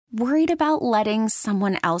Worried about letting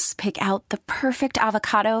someone else pick out the perfect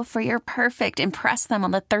avocado for your perfect impress them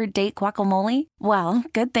on the third date guacamole? Well,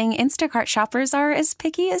 good thing Instacart shoppers are as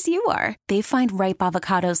picky as you are. They find ripe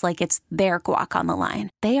avocados like it's their guac on the line.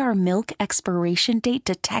 They are milk expiration date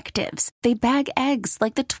detectives. They bag eggs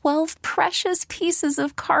like the 12 precious pieces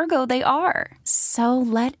of cargo they are. So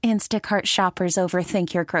let Instacart shoppers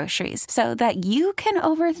overthink your groceries so that you can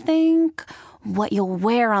overthink what you'll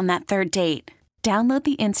wear on that third date. Download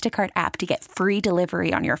the Instacart app to get free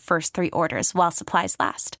delivery on your first 3 orders while supplies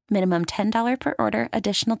last. Minimum $10 per order.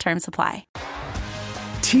 Additional terms apply.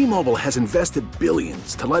 T-Mobile has invested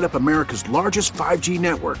billions to light up America's largest 5G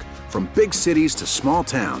network, from big cities to small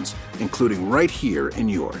towns, including right here in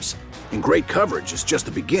yours. And great coverage is just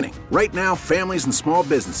the beginning. Right now, families and small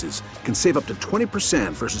businesses can save up to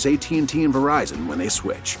 20% versus AT&T and Verizon when they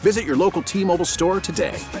switch. Visit your local T-Mobile store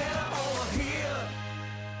today.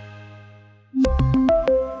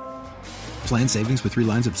 Plan savings with 3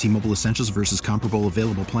 lines of T-Mobile Essentials versus comparable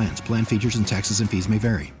available plans. Plan features and taxes and fees may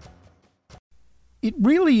vary. It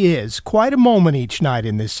really is quite a moment each night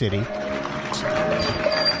in this city.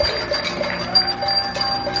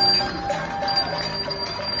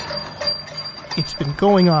 It's been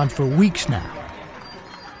going on for weeks now.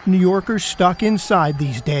 New Yorkers stuck inside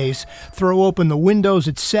these days throw open the windows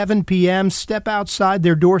at 7 p.m., step outside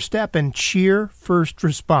their doorstep, and cheer first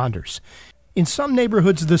responders. In some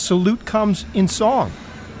neighborhoods, the salute comes in song.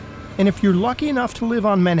 And if you're lucky enough to live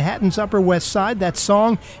on Manhattan's Upper West Side, that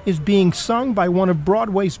song is being sung by one of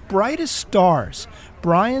Broadway's brightest stars,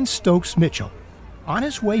 Brian Stokes Mitchell, on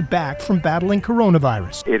his way back from battling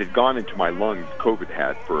coronavirus. It had gone into my lungs, COVID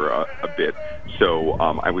had, for a bit, so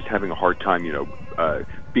I was having a hard time,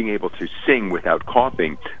 being able to sing without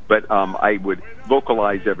coughing, but I would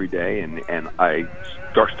vocalize every day, and I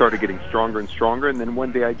started getting stronger and stronger, and then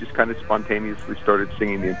one day I just kind of spontaneously started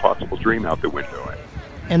singing The Impossible Dream out the window.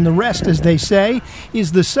 And the rest, as they say,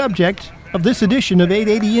 is the subject of this edition of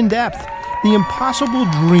 880 In Depth. The Impossible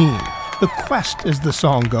Dream, the quest, as the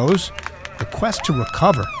song goes, the quest to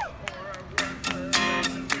recover.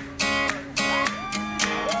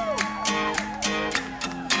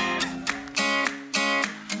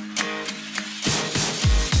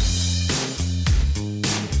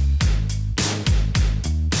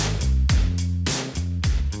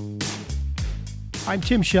 I'm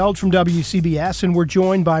Tim Sheld from WCBS, and we're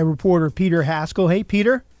joined by reporter Peter Haskell. Hey,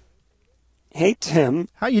 Peter. Hey, Tim.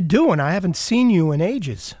 How you doing? I haven't seen you in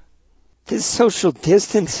ages. This social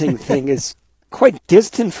distancing thing is quite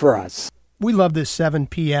distant for us. We love this 7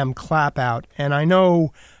 p.m. clap out, and I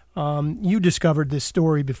know you discovered this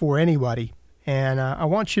story before anybody, and I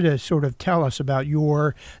want you to sort of tell us about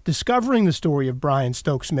your discovering the story of Brian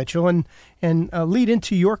Stokes Mitchell and lead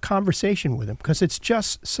into your conversation with him, because it's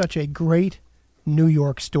just such a great New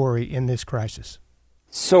York story in this crisis.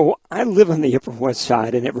 So I live on the Upper West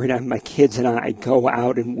Side, and every night my kids and I go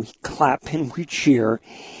out and we clap and we cheer.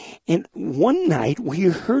 And one night we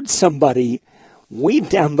heard somebody way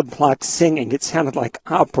down the block singing. It sounded like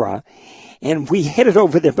opera. And we headed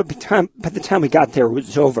over there, but by the time we got there, it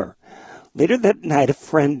was over. Later that night, a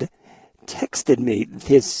friend texted me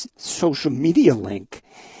this social media link.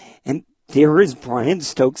 And there is Brian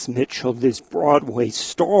Stokes Mitchell, this Broadway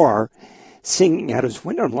star, singing out his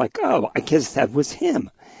window. I'm like, oh, I guess that was him.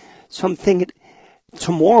 So I'm thinking,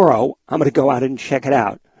 tomorrow I'm going to go out and check it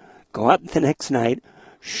out. Go out the next night.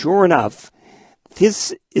 Sure enough,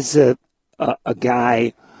 this is a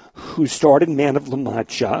guy who started Man of La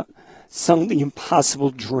Mancha, sung The Impossible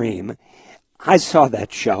Dream. I saw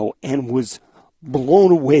that show and was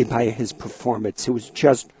blown away by his performance. It was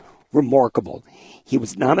just remarkable. He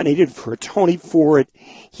was nominated for a Tony for it.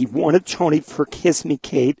 He won a Tony for Kiss Me,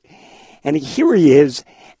 Kate. And here he is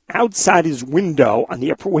outside his window on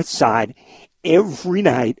the Upper West Side every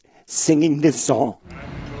night singing this song.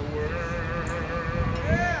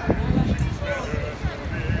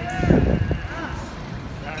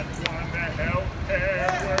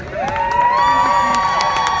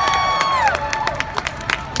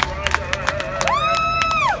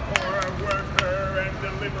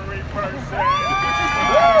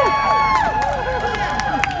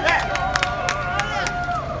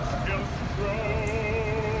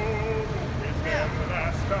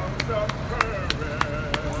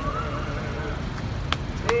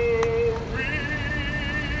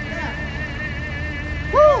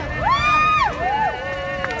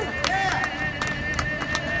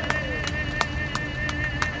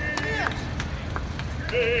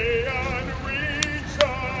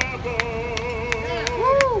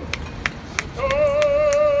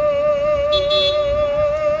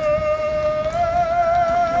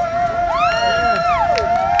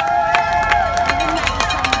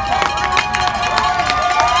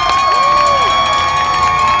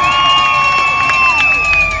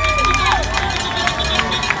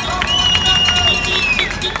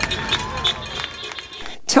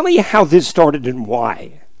 Tell me how this started and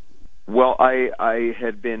why. Well, I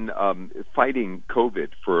had been fighting COVID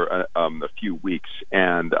for a few weeks,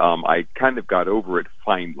 and I kind of got over it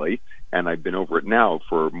finally, and I've been over it now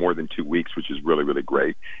for more than 2 weeks, which is really, really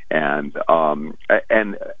great. And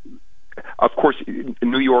of course,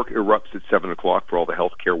 New York erupts at 7 o'clock for all the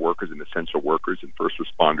healthcare workers and essential workers and first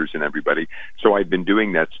responders and everybody. So I've been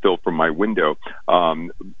doing that still from my window.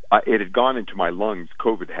 It had gone into my lungs,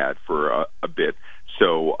 COVID had, for a bit.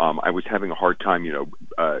 So I was having a hard time,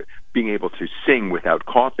 being able to sing without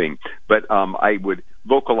coughing. But I would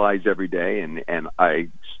vocalize every day, and I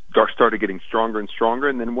started getting stronger and stronger.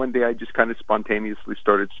 And then one day I just kind of spontaneously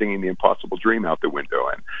started singing The Impossible Dream out the window.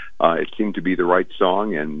 And it seemed to be the right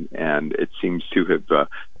song, and it seems to have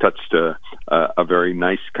touched a very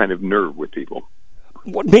nice kind of nerve with people.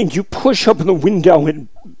 What made you push open the window and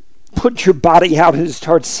put your body out and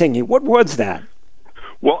start singing? What was that?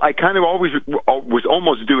 Well, I kind of always was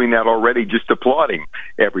almost doing that already, just applauding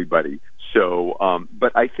everybody. So,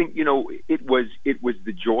 but I think, it was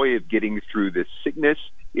the joy of getting through this sickness.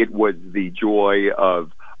 It was the joy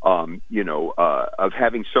of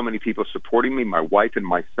having so many people supporting me, my wife and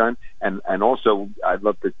my son, and also I'd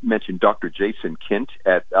love to mention Dr. Jason Kint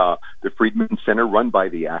at the Friedman Center, run by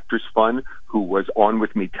the Actors Fund, who was on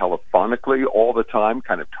with me telephonically all the time,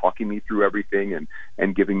 kind of talking me through everything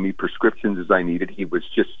and giving me prescriptions as I needed. He was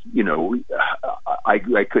just, I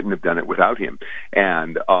couldn't have done it without him.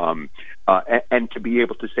 And to be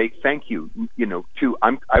able to say thank you,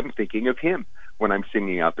 I'm thinking of him when I'm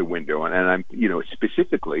singing out the window, and I'm,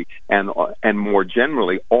 specifically and more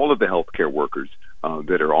generally, all of the healthcare workers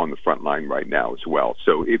that are on the front line right now as well.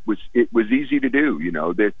 So it was easy to do.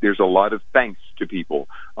 There's a lot of thanks to people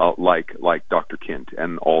like Dr. Kint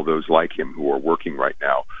and all those like him who are working right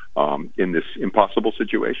now in this impossible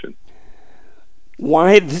situation.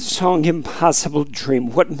 Why the song "Impossible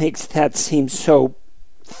Dream"? What makes that seem so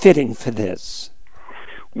fitting for this?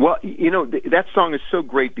 Well, that song is so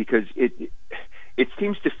great because it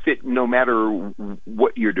seems to fit no matter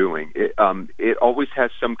what you're doing. It always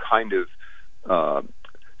has some kind of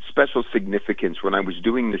special significance. When I was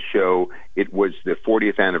doing the show, it was the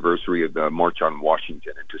 40th anniversary of the March on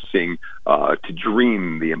Washington, and to sing, to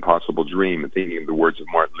dream the impossible dream, and thinking of the words of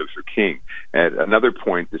Martin Luther King. At another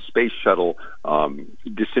point, the space shuttle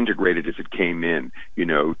disintegrated as it came in.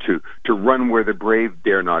 To run where the brave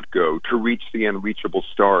dare not go, to reach the unreachable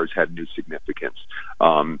stars had new significance.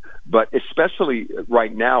 But especially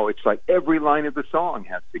right now, it's like every line of the song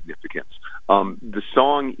has significance. The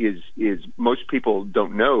song is most people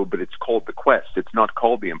don't know, but it's called The Quest. It's not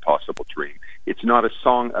called The Impossible Dream. It's not a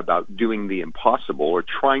song about doing the impossible or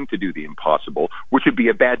trying to do the impossible, which would be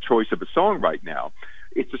a bad choice of a song right now.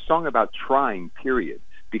 It's a song about trying, period,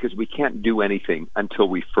 because we can't do anything until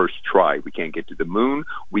we first try. We can't get to the moon,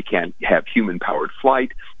 we can't have human-powered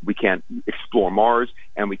flight, we can't explore Mars,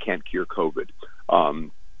 and we can't cure COVID.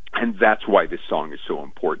 And that's why this song is so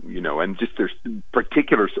important, and just there's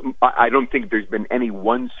particular, I don't think there's been any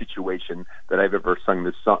one situation that I've ever sung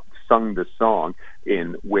this song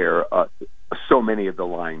in where so many of the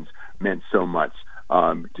lines meant so much.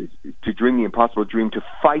 To dream the impossible dream, to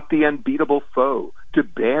fight the unbeatable foe, to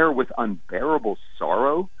bear with unbearable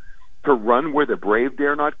sorrow, to run where the brave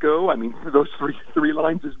dare not go. I mean, those three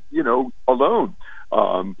lines is, alone.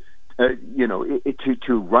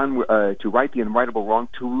 To run, to right the unrightable wrong,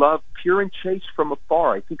 to love pure and chaste from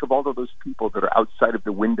afar. I think of all of those people that are outside of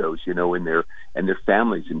the windows, and their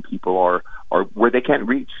families, and people are where they can't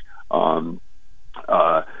reach. But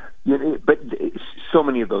so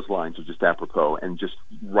many of those lines are just apropos and just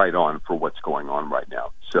right on for what's going on right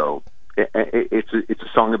now. So it's a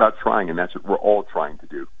song about trying, and that's what we're all trying to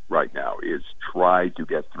do right now, is try to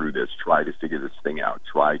get through this, try to figure this thing out,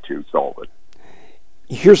 try to solve it.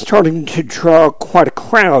 You're starting to draw quite a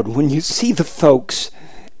crowd when you see the folks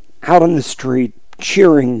out on the street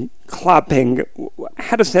cheering, clapping.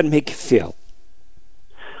 How does that make you feel?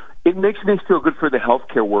 It makes me feel good for the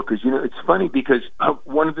healthcare workers. It's funny because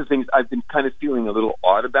one of the things I've been kind of feeling a little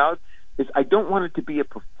odd about is I don't want it to be a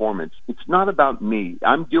performance. It's not about me.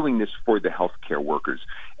 I'm doing this for the healthcare workers,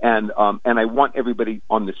 and I want everybody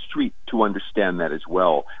on the street to understand that as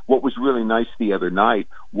well. What was really nice the other night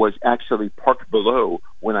was actually parked below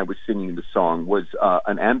when I was singing the song was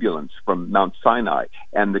an ambulance from Mount Sinai,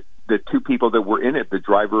 and the two people that were in it, the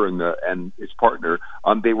driver and his partner,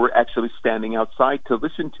 they were actually standing outside to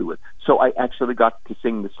listen to it. So I actually got to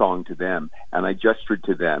sing the song to them, and I gestured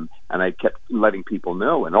to them, and I kept letting people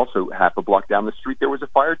know. And also, half a block down the street, there was a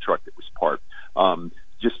fire truck that was parked.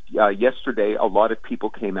 Yesterday, a lot of people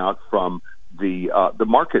came out from the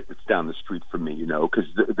market that's down the street from me, because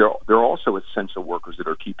they're also essential workers that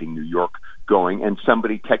are keeping New York going. And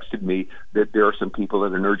somebody texted me that there are some people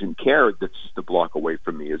in an urgent care that's just a block away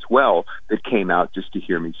from me as well that came out just to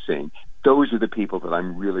hear me sing. Those are the people that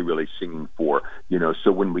I'm really, really singing for,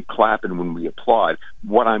 So when we clap and when we applaud,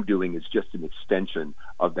 what I'm doing is just an extension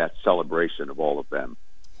of that celebration of all of them.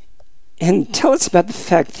 And tell us about the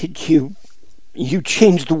fact that you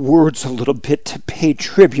changed the words a little bit to pay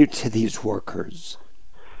tribute to these workers.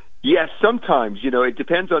 Yes, sometimes, it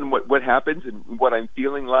depends on what happens and what I'm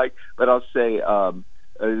feeling like, but I'll say that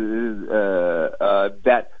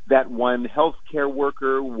one healthcare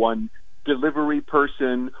worker, one delivery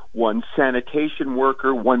person, one sanitation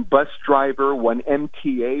worker, one bus driver, one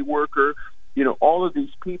MTA worker, all of these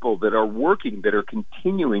people that are working, that are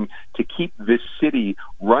continuing to keep this city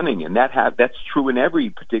running, and that's true in every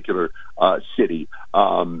particular city.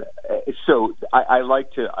 So I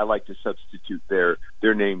like to substitute their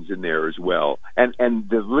names in there as well. And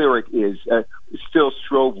the lyric is still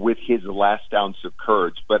strove with his last ounce of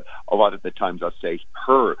courage, but a lot of the times I'll say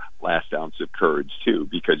her last ounce of courage too,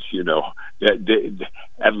 because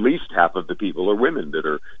at least half of the people are women that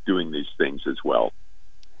are doing these things as well.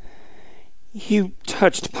 You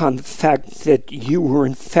touched upon the fact that you were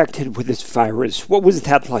infected with this virus. What was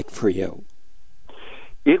that like for you?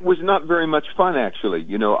 It was not very much fun, actually.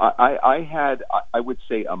 I had, I would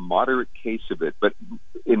say, a moderate case of it, but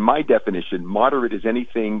in my definition, moderate is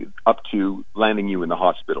anything up to landing you in the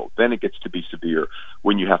hospital. Then it gets to be severe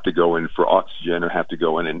when you have to go in for oxygen or have to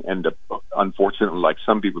go in and end up, unfortunately, like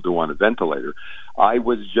some people do, on a ventilator. I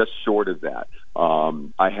was just short of that.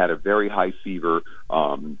 I had a very high fever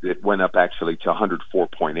that went up actually to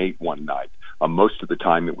 104.8 one night. Most of the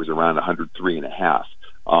time it was around 103.5.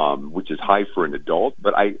 Which is high for an adult,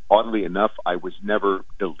 but oddly enough, I was never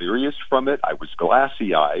delirious from it. I was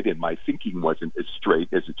glassy-eyed, and my thinking wasn't as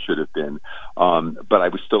straight as it should have been, but I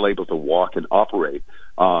was still able to walk and operate.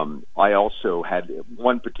 I also had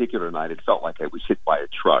one particular night, it felt like I was hit by a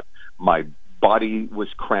truck. My body was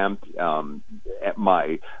cramped,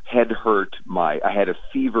 my head hurt, I had a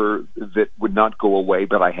fever that would not go away,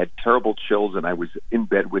 but I had terrible chills, and I was in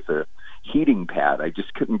bed with a heating pad. I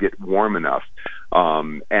just couldn't get warm enough.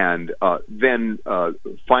 Then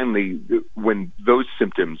finally, when those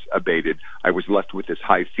symptoms abated, I was left with this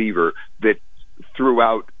high fever that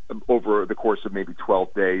throughout over the course of maybe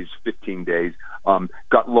 12 days, 15 days,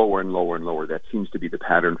 got lower and lower and lower. That seems to be the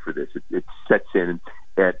pattern for this. It sets in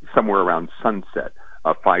at somewhere around sunset,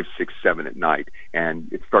 5, 6, 7 at night,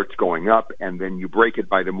 and it starts going up, and then you break it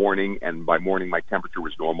by the morning, and by morning my temperature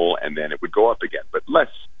was normal, and then it would go up again, but less,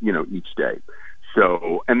 each day.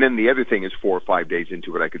 So, and then the other thing is 4 or 5 days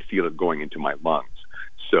into it, I could feel it going into my lungs.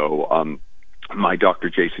 So, my doctor,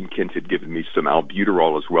 Jason Kint, had given me some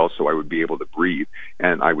albuterol as well, so I would be able to breathe.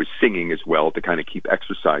 And I was singing as well to kind of keep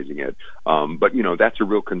exercising it. But, that's a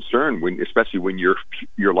real concern, especially when your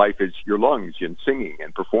life is your lungs and singing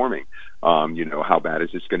and performing. How bad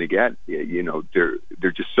is this going to get? There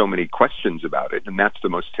are just so many questions about it. And that's the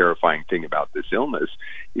most terrifying thing about this illness,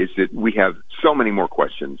 is that we have so many more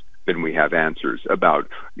questions than we have answers about,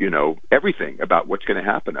 everything, about what's going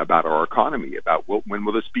to happen, about our economy, about when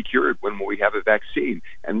will this be cured, when will we have a vaccine,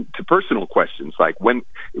 and to personal questions like, when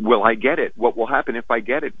will I get it? What will happen if I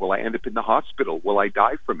get it? Will I end up in the hospital? Will I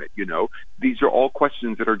die from it? These are all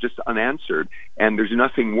questions that are just unanswered, and there's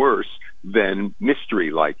nothing worse than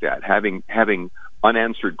mystery like that, having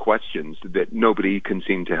unanswered questions that nobody can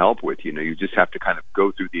seem to help with. You just have to kind of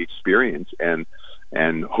go through the experience and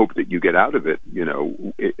hope that you get out of it,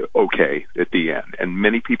 okay at the end. And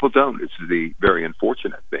many people don't. It's the very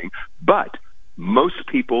unfortunate thing. But most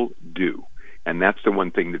people do. And that's the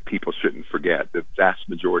one thing that people shouldn't forget. The vast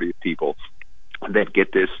majority of people that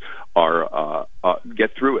get this are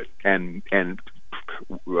get through it. And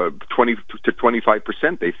 20 to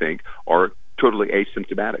 25%, they think, are totally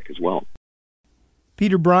asymptomatic as well.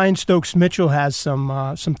 Peter, Brian Stokes-Mitchell has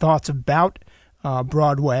some thoughts about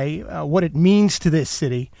Broadway, what it means to this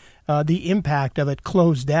city, the impact of it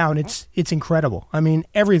closed down. It's incredible. I mean,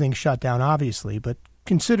 everything's shut down, obviously, but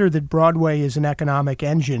consider that Broadway is an economic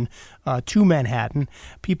engine to Manhattan.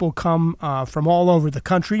 People come from all over the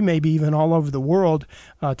country, maybe even all over the world,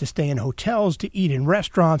 to stay in hotels, to eat in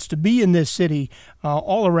restaurants, to be in this city,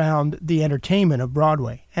 all around the entertainment of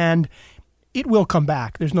Broadway. And it will come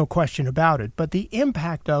back. There's no question about it. But the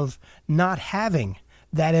impact of not having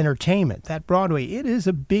that entertainment, that Broadway, it is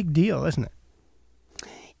a big deal, isn't it?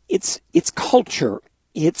 It's culture,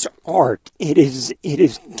 it's art, it is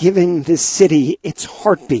giving this city its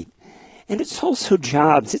heartbeat. And it's also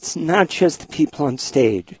jobs. It's not just the people on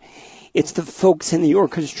stage. It's the folks in the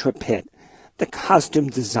orchestra pit, the costume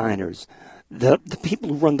designers, the people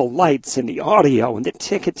who run the lights and the audio and the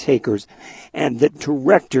ticket takers and the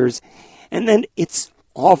directors, and then it's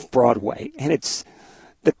off-Broadway, and it's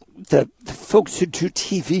the folks who do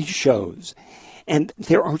TV shows. And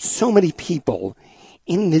there are so many people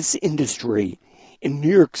in this industry in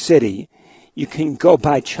New York City. You can go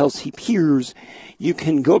by Chelsea Piers, you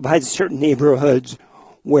can go by certain neighborhoods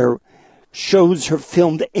where shows are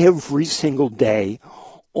filmed every single day.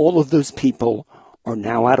 All of those people are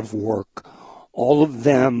now out of work. All of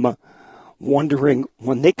them wondering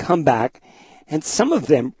when they come back, and some of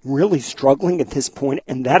them really struggling at this point,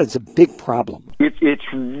 and that is a big problem.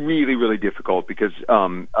 It's really, really difficult because,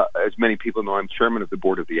 as many people know, I'm chairman of the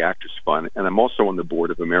board of the Actors Fund, and I'm also on the board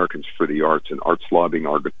of Americans for the Arts, an arts lobbying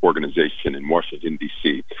organization in Washington,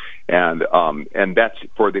 D.C. And that's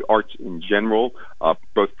for the arts in general,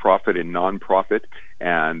 both profit and nonprofit.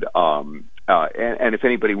 And if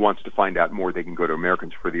anybody wants to find out more, they can go to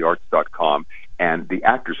AmericansForTheArts.com and the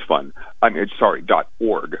Actors Fund.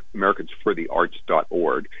 .org,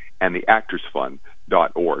 AmericansForTheArts.org, and the Actors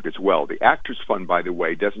Fund.org as well. The Actors Fund, by the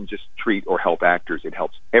way, doesn't just treat or help actors. It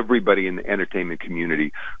helps everybody in the entertainment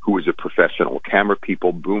community who is a professional: camera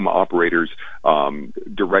people, boom operators,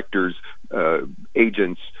 directors,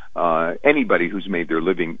 agents, anybody who's made their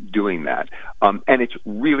living doing that. And it's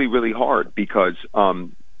really, really hard because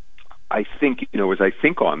I think, as I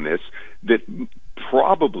think on this, that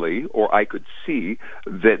probably, or I could see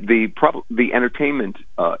that the entertainment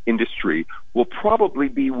industry will probably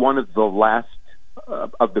be one of the last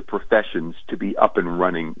of the professions to be up and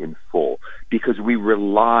running in full, because we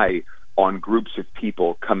rely on groups of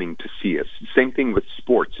people coming to see us. Same thing with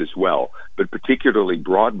sports as well, but particularly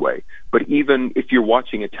Broadway. But even if you're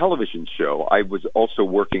watching a television show, I was also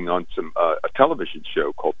working on a television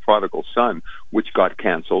show called Prodigal Son, which got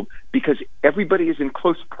canceled because everybody is in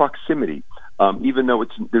close proximity. Even though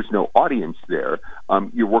there's no audience there,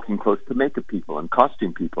 you're working close to makeup people and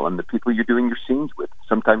costume people and the people you're doing your scenes with.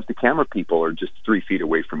 Sometimes the camera people are just 3 feet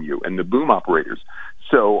away from you, and the boom operators.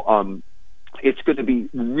 So it's going to be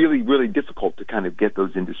really, really difficult to kind of get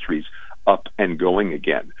those industries up and going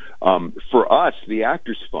again. For us, the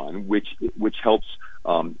Actors Fund, which helps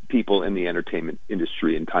people in the entertainment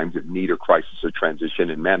industry in times of need or crisis or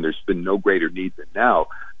transition, and man, there's been no greater need than now.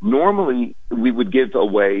 Normally, we would give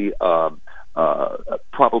away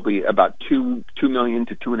probably about $2 million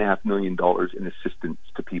to $2.5 million in assistance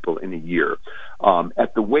to people in a year.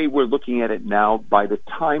 At the way we're looking at it now, by the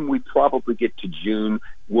time we probably get to June,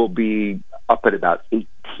 we'll be up at about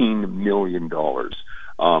 $18 million.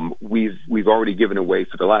 We've already given away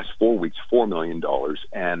for the last 4 weeks $4 million,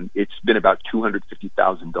 and it's been about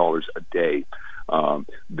 $250,000 a day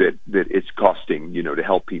that it's costing, to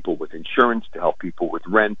help people with insurance, to help people with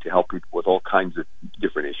rent, to help people with all kinds of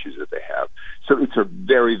different issues that they have. So it's a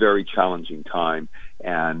very, very challenging time,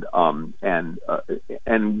 and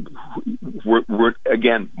we're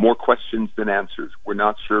again, more questions than answers. We're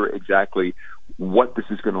not sure exactly what this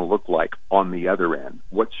is going to look like on the other end.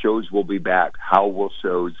 What shows will be back? How will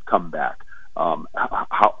shows come back?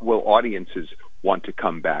 How will audiences want to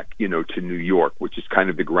come back, to New York, which is kind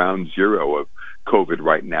of the ground zero of COVID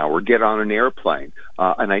right now, or get on an airplane?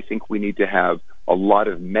 And I think we need to have a lot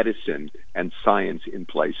of medicine and science in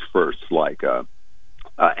place first, like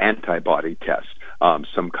antibody test,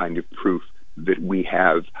 some kind of proof that we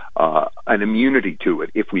have an immunity to it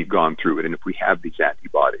if we've gone through it and if we have these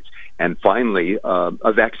antibodies. And finally,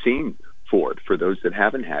 a vaccine for those that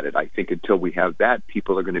haven't had it. I think until we have that,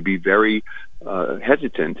 people are going to be very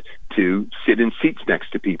hesitant to sit in seats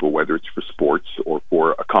next to people, whether it's for sports or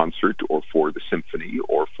for a concert or for the symphony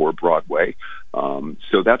or for Broadway.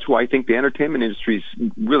 So that's why I think the entertainment industry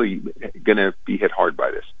is really going to be hit hard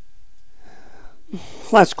by this.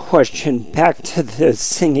 Last question, back to the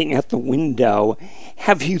singing at the window.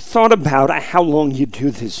 Have you thought about how long you do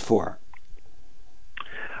this for?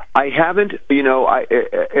 I haven't, as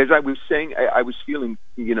I was saying, I was feeling,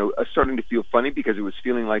 starting to feel funny because it was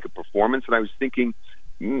feeling like a performance, and I was thinking,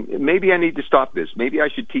 maybe I need to stop this. Maybe I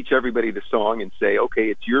should teach everybody the song and say, okay,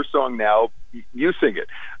 it's your song now, you sing it.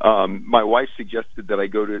 My wife suggested that I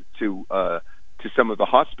go to some of the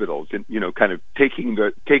hospitals and, kind of taking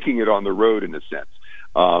it on the road in a sense.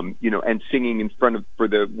 And singing in front of for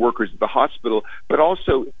the workers at the hospital. But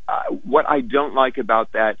also, what I don't like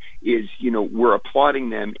about that is, we're applauding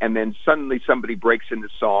them, and then suddenly somebody breaks in the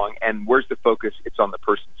song, and where's the focus? It's on the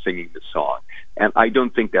person singing the song. And I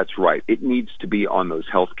don't think that's right. It needs to be on those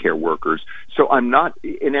healthcare workers. So I'm not,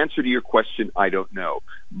 in answer to your question, I don't know.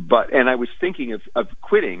 And I was thinking of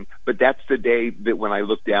quitting, but that's the day that when I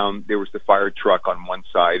looked down, there was the fire truck on one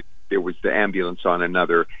side there was the ambulance on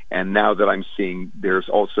another, and now that I'm seeing there's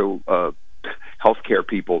also healthcare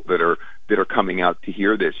people that are coming out to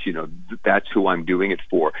hear this, that's who I'm doing it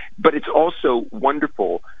for. But it's also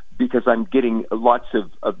wonderful because I'm getting lots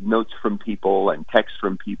of notes from people and texts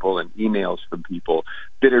from people and emails from people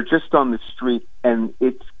that are just on the street, and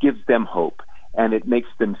it gives them hope and it makes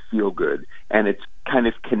them feel good, and it's kind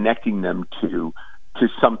of connecting them to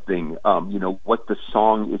something, what the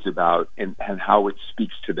song is about and how it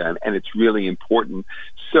speaks to them, and it's really important.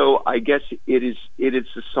 So I guess it is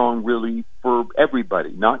a song really for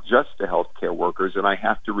everybody, not just the healthcare workers. And I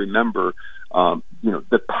have to remember,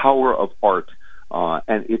 the power of art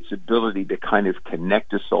and its ability to kind of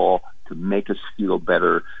connect us all, to make us feel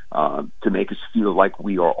better, to make us feel like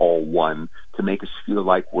we are all one, to make us feel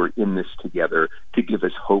like we're in this together, to give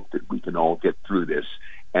us hope that we can all get through this.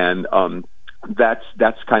 And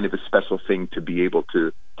that's kind of a special thing to be able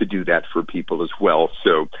to do that for people as well.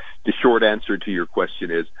 So the short answer to your question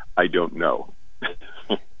is, I don't know.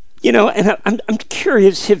 And I'm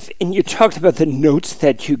curious and you talked about the notes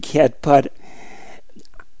that you get, but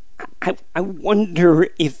I wonder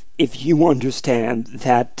if you understand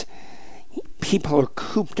that people are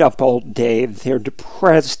cooped up all day, they're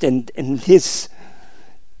depressed, and this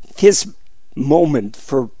moment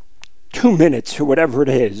for 2 minutes or whatever it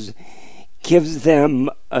is gives them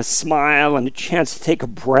a smile and a chance to take a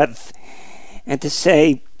breath and to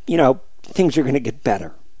say, things are going to get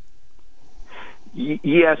better.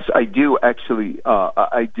 Yes, I do, actually.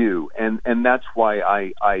 I do. And that's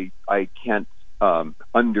why I can't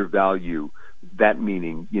undervalue that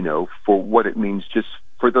meaning, for what it means just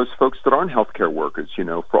for those folks that aren't healthcare workers,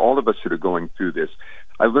 for all of us that are going through this.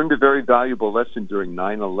 I learned a very valuable lesson during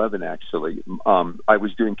 9/11, actually. I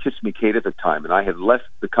was doing Kiss Me Kate at the time, and I had left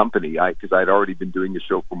the company because I'd already been doing the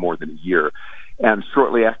show for more than a year. And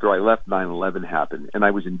shortly after I left, 9/11 happened, and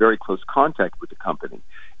I was in very close contact with the company.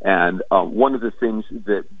 And one of the things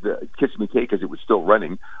that the Kiss Me Kate, because it was still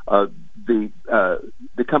running, the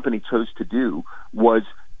company chose to do was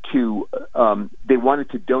to they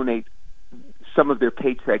wanted to donate some of their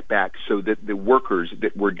paycheck back so that the workers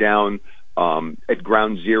that were down at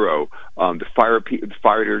ground zero, the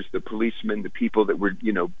firefighters, the policemen, the people that were,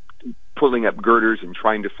 pulling up girders and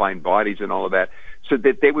trying to find bodies and all of that, so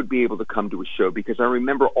that they would be able to come to a show. Because I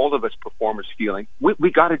remember all of us performers feeling,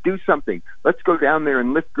 we got to do something. Let's go down there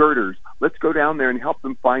and lift girders. Let's go down there and help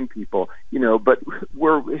them find people, but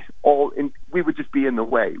we would just be in the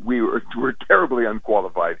way. We're terribly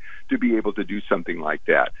unqualified to be able to do something like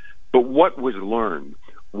that. But what was learned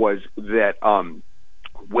was that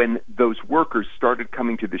when those workers started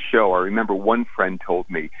coming to the show, I remember one friend told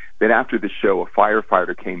me that after the show, a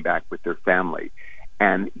firefighter came back with their family,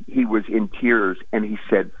 and he was in tears, and he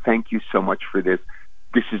said, "Thank you so much for this.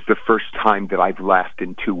 This is the first time that I've laughed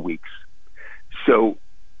in 2 weeks." So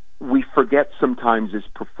we forget sometimes as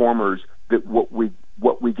performers that what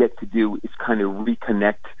we get to do is kind of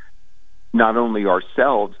reconnect not only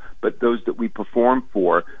ourselves, but those that we perform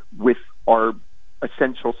for with our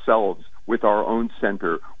essential selves, with our own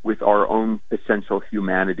center, with our own essential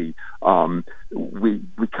humanity.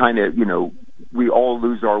 We kind of, we all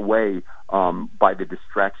lose our way by the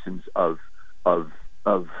distractions of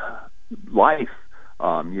life.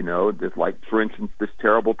 Like, for instance, this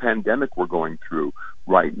terrible pandemic we're going through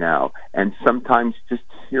right now. And sometimes just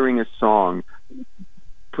hearing a song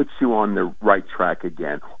puts you on the right track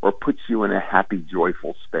again, or puts you in a happy,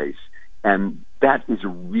 joyful space. And that is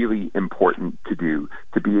really important to do,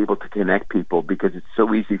 to be able to connect people, because it's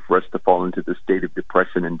so easy for us to fall into the state of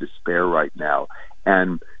depression and despair right now.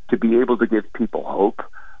 And to be able to give people hope,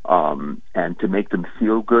 and to make them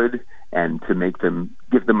feel good, and to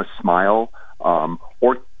give them a smile,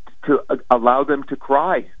 or to allow them to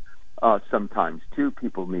cry sometimes too.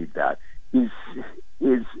 People need that.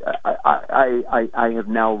 I have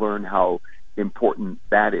now learned how important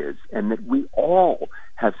that is, and that we all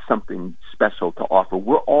have something special to offer.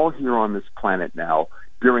 We're all here on this planet now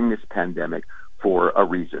during this pandemic for a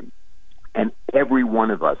reason, and every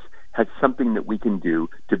one of us has something that we can do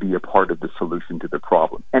to be a part of the solution to the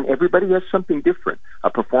problem. And everybody has something different. A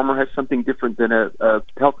performer has something different than a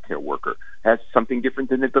healthcare worker, has something different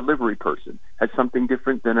than a delivery person, has something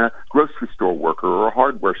different than a grocery store worker or a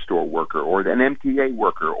hardware store worker or an MTA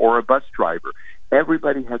worker or a bus driver.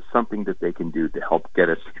 Everybody has something that they can do to help get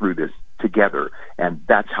us through this together, and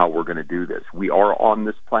that's how we're going to do this. We are on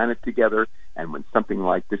this planet together, and when something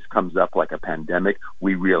like this comes up, like a pandemic,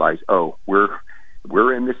 we realize,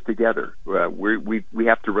 we're in this together. We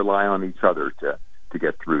have to rely on each other to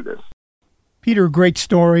get through this. Peter, great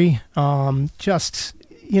story.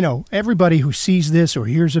 everybody who sees this or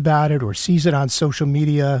hears about it or sees it on social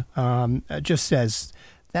media just says,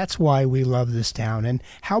 that's why we love this town. And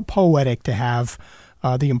how poetic to have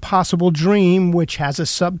The Impossible Dream, which has a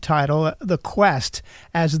subtitle, The Quest,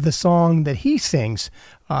 as the song that he sings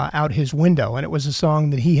out his window. And it was a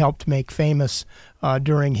song that he helped make famous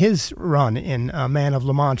during his run in Man of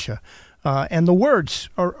La Mancha. And the words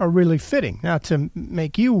are really fitting. Not to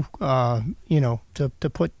make you, to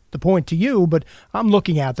put the point to you, but I'm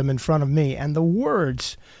looking at them in front of me. And the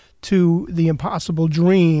words to The Impossible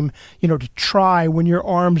Dream, to try when your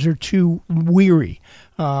arms are too weary,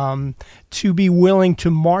 to be willing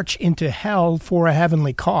to march into hell for a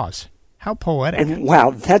heavenly cause. How poetic. And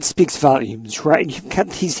wow, that speaks volumes, right? You've got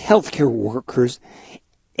these healthcare workers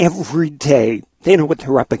every day. They know what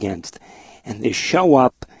they're up against. And they show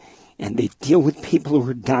up and they deal with people who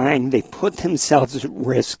are dying. They put themselves at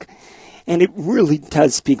risk. And it really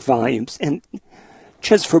does speak volumes. And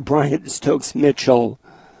just for Brian Stokes Mitchell,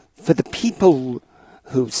 for the people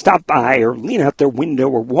who stop by or lean out their window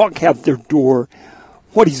or walk out their door,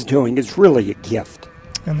 what he's doing is really a gift.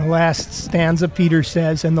 And the last stanza, Peter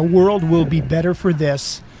says, and the world will be better for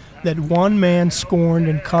this, that one man scorned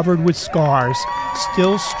and covered with scars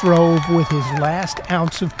still strove with his last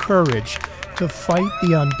ounce of courage to fight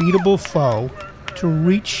the unbeatable foe, to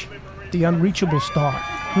reach the unreachable star.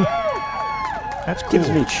 That's cool. Gives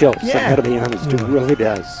me chills, I gotta be honest, it really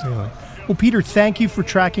does. Really. Well, Peter, thank you for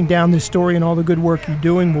tracking down this story and all the good work you're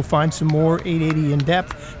doing. We'll find some more 880 In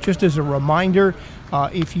Depth. Just as a reminder,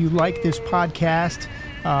 if you like this podcast,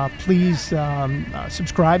 please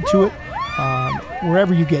subscribe to it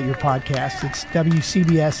wherever you get your podcasts. It's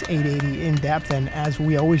WCBS 880 In Depth, and as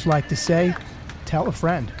we always like to say, tell a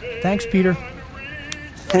friend. Thanks, Peter.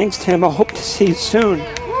 Thanks, Tim. I hope to see you soon.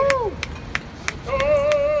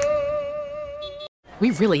 We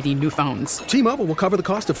really need new phones. T-Mobile will cover the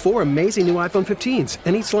cost of 4 amazing new iPhone 15s,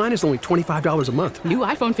 and each line is only $25 a month. New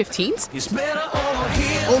iPhone 15s? It's better over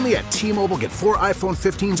here. Only at T-Mobile, get 4 iPhone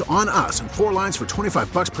 15s on us and 4 lines for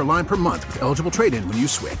 $25 per line per month with eligible trade-in when you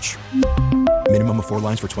switch. Minimum of 4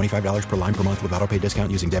 lines for $25 per line per month with autopay discount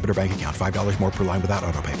using debit or bank account. $5 more per line without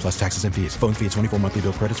autopay, plus taxes and fees. Phone fee at 24 monthly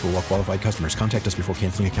bill credits for well-qualified customers. Contact us before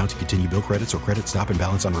canceling account to continue bill credits or credit stop and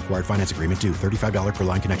balance on required finance agreement due. $35 per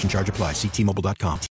line connection charge applies. See T-Mobile.com.